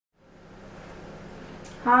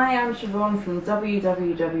Hi, I'm Siobhàn from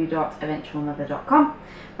www.eventualmother.com,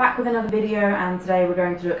 back with another video, and today we're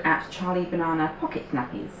going to look at Charlie Banana pocket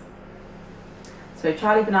nappies. So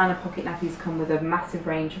Charlie Banana pocket nappies come with a massive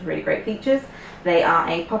range of really great features. They are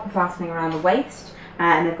a popper fastening around the waist,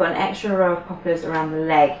 and they've got an extra row of poppers around the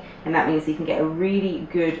leg, and that means you can get a really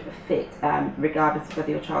good fit regardless of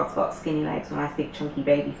whether your child's got skinny legs or nice big chunky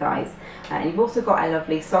baby thighs. And you've also got a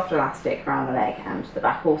lovely soft elastic around the leg and the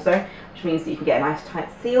back also, which means that you can get a nice tight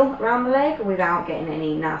seal around the leg without getting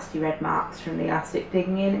any nasty red marks from the elastic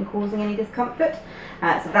digging in and causing any discomfort.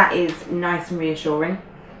 So that is nice and reassuring.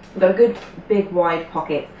 We've got a good big wide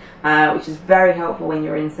pocket, which is very helpful when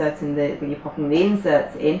you're inserting when you're popping the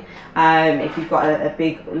inserts in. If you've got a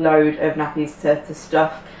big load of nappies to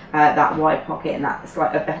stuff, that wide pocket and that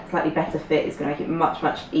slightly better fit is going to make it much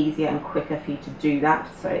easier and quicker for you to do that.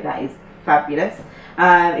 So that is fabulous.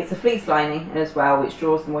 It's a fleece lining as well, which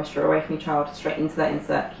draws the moisture away from your child straight into that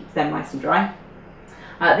insert, keeps them nice and dry.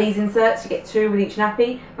 These inserts, you get two with each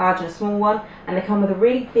nappy, large and a small one, and they come with a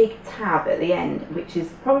really big tab at the end, which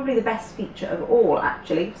is probably the best feature of all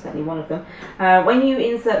actually, certainly one of them. When you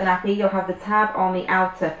insert the nappy, you'll have the tab on the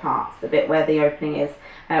outer part, the bit where the opening is,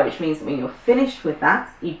 which means that when you're finished with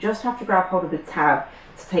that, you just have to grab hold of the tab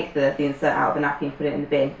to take the insert out of the nappy and put it in the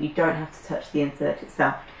bin. You don't have to touch the insert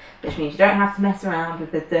itself, which means you don't have to mess around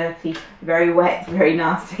with the dirty, very wet, very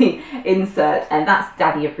nasty insert, and that's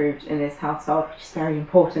daddy approved in this household, which is very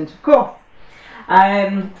important, of course.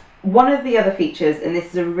 One of the other features, and this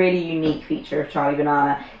is a really unique feature of Charlie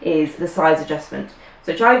Banana, is the size adjustment.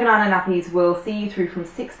 So Charlie Banana nappies will see you through from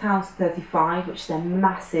 £6 to £35, which is a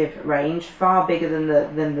massive range, far bigger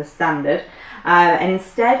than the standard. And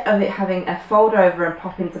instead of it having a fold over and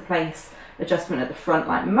pop into place adjustment at the front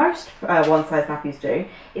like most one size nappies do,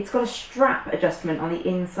 it's got a strap adjustment on the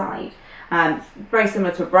inside. Very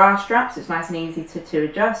similar to a bra strap, so it's nice and easy to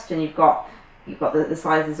adjust, and you've got the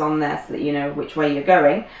sizes on there so that you know which way you're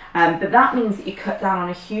going. But that means that you cut down on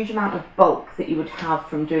a huge amount of bulk that you would have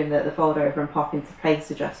from doing the fold over and pop into place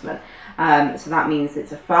adjustment. So that means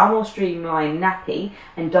it's a far more streamlined nappy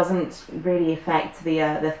and doesn't really affect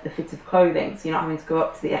the fit of clothing, so you're not having to go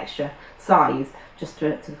up to the extra size just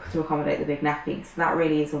to accommodate the big nappy. So that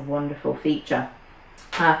really is a wonderful feature.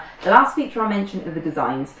 The last feature I mentioned are the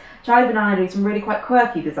designs. Charlie Banana do some really quite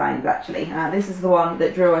quirky designs actually. This is the one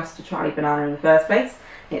that drew us to Charlie Banana in the first place.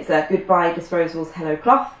 It's a Goodbye Disposables Hello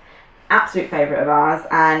Cloth. Absolute favourite of ours,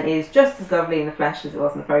 and is just as lovely in the flesh as it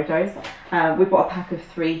was in the photos. We've got a pack of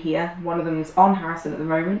 3 here. One of them's on Harrison at the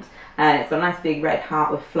moment, and it's got a nice big red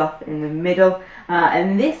heart with Fluff in the middle.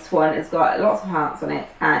 And this one has got lots of hearts on it,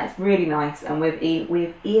 and it's really nice, and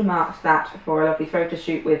we've earmarked that for a lovely photo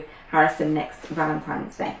shoot with Harrison next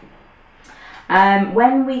Valentine's Day.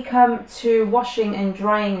 When we come to washing and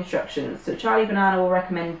drying instructions, so Charlie Banana will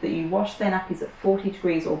recommend that you wash their nappies at 40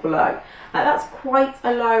 degrees or below. That's quite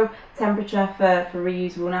a low temperature for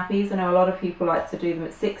reusable nappies. I know a lot of people like to do them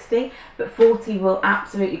at 60, but 40 will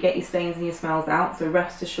absolutely get your stains and your smells out, so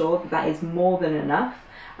rest assured that is more than enough.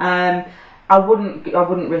 I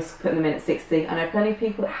wouldn't risk putting them in at 60. I know plenty of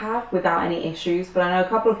people that have without any issues, but I know a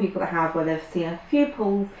couple of people that have where they've seen a few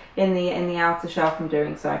pulls in the outer shell from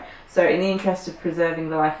doing so. So in the interest of preserving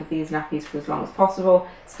the life of these nappies for as long as possible,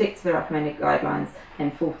 stick to the recommended guidelines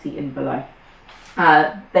and 40 and below.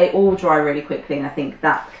 They all dry really quickly, and I think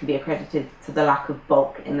that can be accredited to the lack of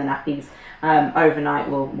bulk in the nappies. Overnight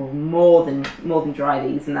will more than dry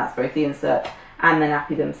these, and that's both the insert and the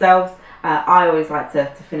nappy themselves. I always like to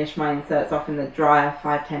finish my inserts off in the dryer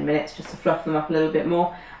 5–10 minutes just to fluff them up a little bit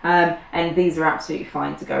more, and these are absolutely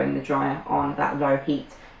fine to go in the dryer on that low heat.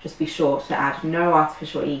 Just be sure to add no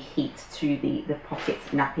artificial heat to the pocket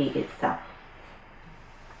nappy itself.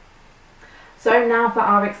 So now for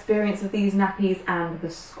our experience of these nappies and the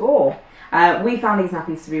score. We found these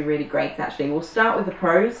nappies to be really great actually. We'll start with the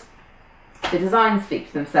pros. The designs speak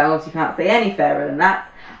for themselves, you can't say any fairer than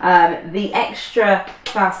that. The extra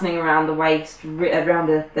fastening around the waist, around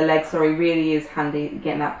the leg, sorry, really is handy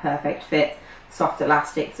getting that perfect fit. Soft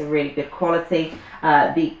elastics are really good quality.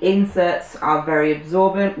 The inserts are very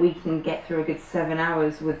absorbent. We can get through a good 7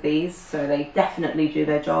 hours with these, so they definitely do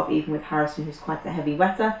their job, even with Harrison, who's quite a heavy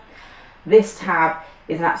wetter. This tab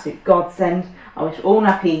is an absolute godsend. I wish all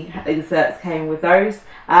nappy inserts came with those,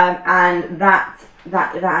 and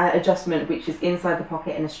that adjustment, which is inside the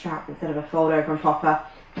pocket in a strap instead of a fold over and popper,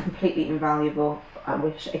 completely invaluable. I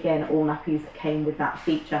wish again all nappies came with that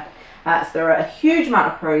feature. So there are a huge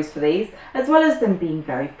amount of pros for these, as well as them being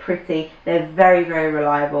very pretty. They're very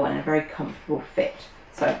reliable and a very comfortable fit.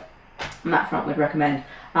 So on that front, we'd recommend.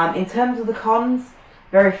 In terms of the cons,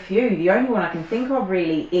 very few. The only one I can think of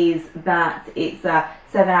really is that it's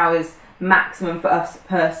 7 hours maximum for us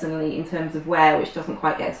personally in terms of wear, which doesn't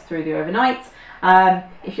quite get us through the overnight.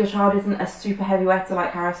 If your child isn't a super heavy wetter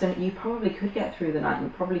like Harrison, you probably could get through the night,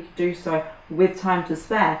 and probably could do so with time to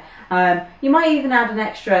spare. You might even add an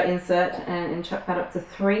extra insert and chuck that up to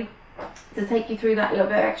 3 to take you through that little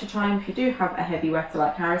bit of extra time if you do have a heavy wetter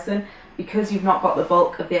like Harrison, because you've not got the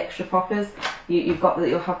bulk of the extra poppers.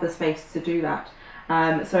 You'll have the space to do that.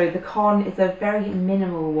 So the con is a very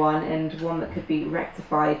minimal one, and one that could be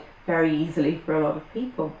rectified very easily for a lot of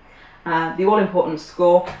people. The all-important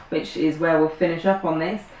score, which is where we'll finish up on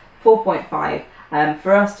this, 4.5.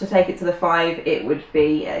 For us to take it to the 5, it would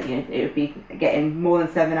be it would be getting more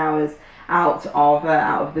than 7 hours out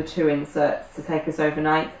of the 2 inserts to take us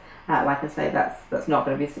overnight. Like I say, that's not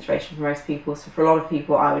going to be a situation for most people. So for a lot of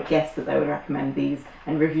people, I would guess that they would recommend these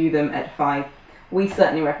and review them at 5. We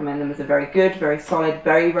certainly recommend them as a very good, very solid,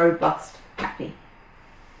 very robust nappy.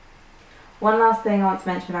 One last thing I want to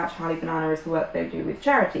mention about Charlie Banana is the work they do with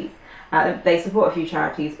charities. They support a few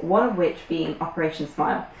charities, one of which being Operation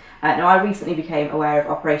Smile. Now, I recently became aware of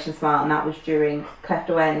Operation Smile, and that was during Cleft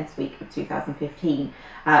Awareness Week of 2015.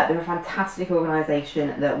 They're a fantastic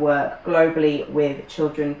organisation that work globally with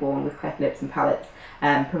children born with cleft lips and palates,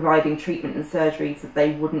 providing treatment and surgeries that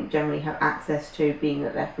they wouldn't generally have access to, being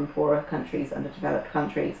that they're from poorer countries, underdeveloped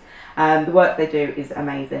countries. The work they do is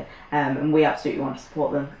amazing, and we absolutely want to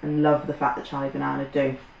support them and love the fact that Charlie Banana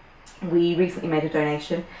do. We recently made a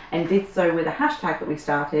donation and did so with a hashtag that we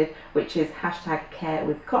started, which is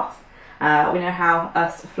 #CareWithCloth. We know how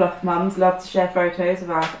us fluff mums love to share photos of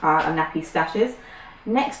our nappy stashes.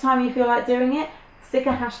 Next time you feel like doing it, stick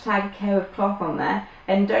a #CareWithCloth on there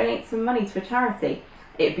and donate some money to a charity.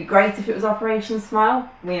 It'd be great if it was Operation Smile.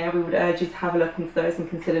 We would urge you to have a look into those and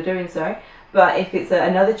consider doing so. But if it's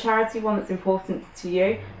another charity, one that's important to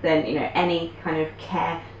you, then any kind of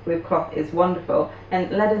care with cloth is wonderful. And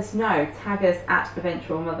let us know. Tag us at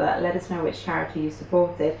Eventual Mother. Let us know which charity you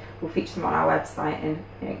supported. We'll feature them on our website and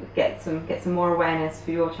get some more awareness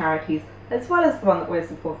for your charities, as well as the one that we're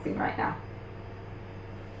supporting right now.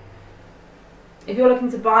 If you're looking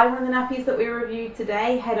to buy one of the nappies that we reviewed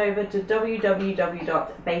today, head over to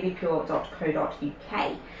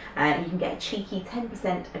www.babypure.co.uk and you can get a cheeky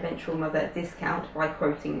 10% Eventual Mother discount by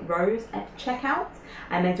quoting Rose at checkout.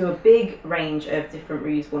 And they do a big range of different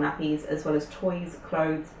reusable nappies, as well as toys,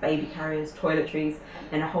 clothes, baby carriers, toiletries,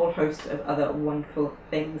 and a whole host of other wonderful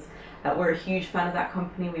things. We're a huge fan of that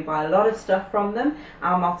company. We buy a lot of stuff from them.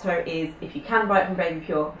 Our motto is, if you can buy it from Baby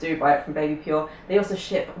Pure, do buy it from Baby Pure. They also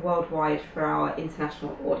ship worldwide for our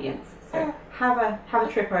international audience. So have a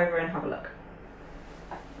trip over and have a look.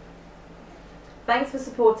 Thanks for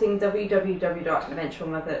supporting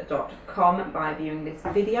www.eventualmother.com by viewing this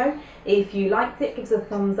video. If you liked it, give us a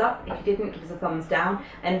thumbs up. If you didn't, give us a thumbs down.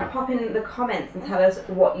 And pop in the comments and tell us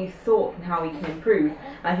what you thought and how we can improve.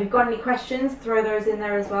 If you've got any questions, throw those in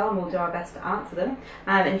there as well and we'll do our best to answer them.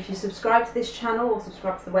 And if you subscribe to this channel or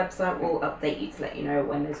subscribe to the website, we'll update you to let you know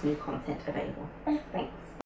when there's new content available. Thanks.